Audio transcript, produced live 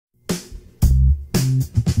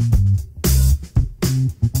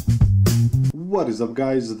What is up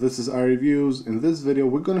guys, this is iReviews. In this video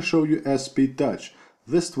we're going to show you SPTouch.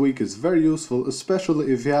 This tweak is very useful,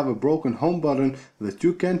 especially if you have a broken home button that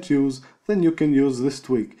you can't use, then you can use this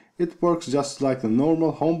tweak. It works just like the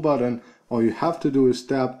normal home button. All you have to do is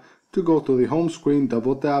tap to go to the home screen,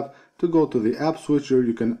 double tap to go to the app switcher.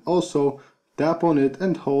 You can also tap on it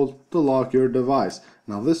and hold to lock your device.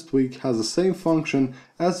 Now this tweak has the same function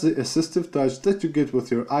as the assistive touch that you get with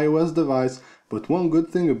your iOS device, but one good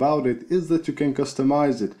thing about it is that you can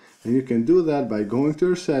customize it, and you can do that by going to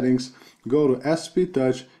your settings, go to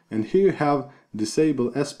SPTouch, and here you have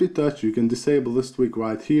disable SPTouch. You can disable this tweak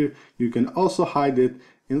right here. You can also hide it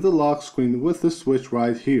in the lock screen with the switch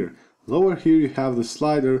right here. Lower here you have the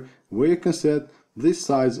slider where you can set the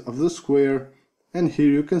size of the square, and here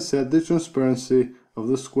you can set the transparency of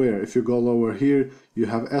the square. If you go lower here you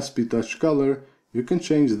have SPTouch color. You can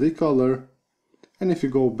change the color, and if you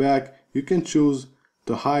go back you can choose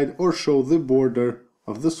to hide or show the border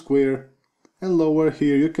of the square, and lower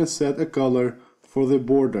here you can set a color for the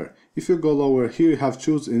border. If you go lower here you have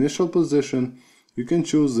choose initial position. You can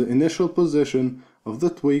choose the initial position of the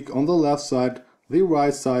tweak on the left side, the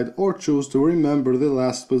right side, or choose to remember the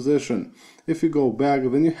last position. If you go back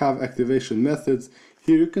then you have activation methods.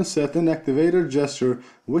 Here you can set an activator gesture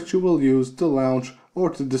which you will use to launch or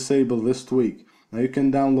to disable this tweak. Now you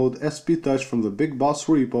can download SPTouch from the Big Boss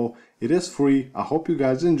repo. It is free. I hope you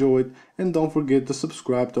guys enjoyed, and don't forget to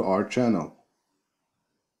subscribe to our channel.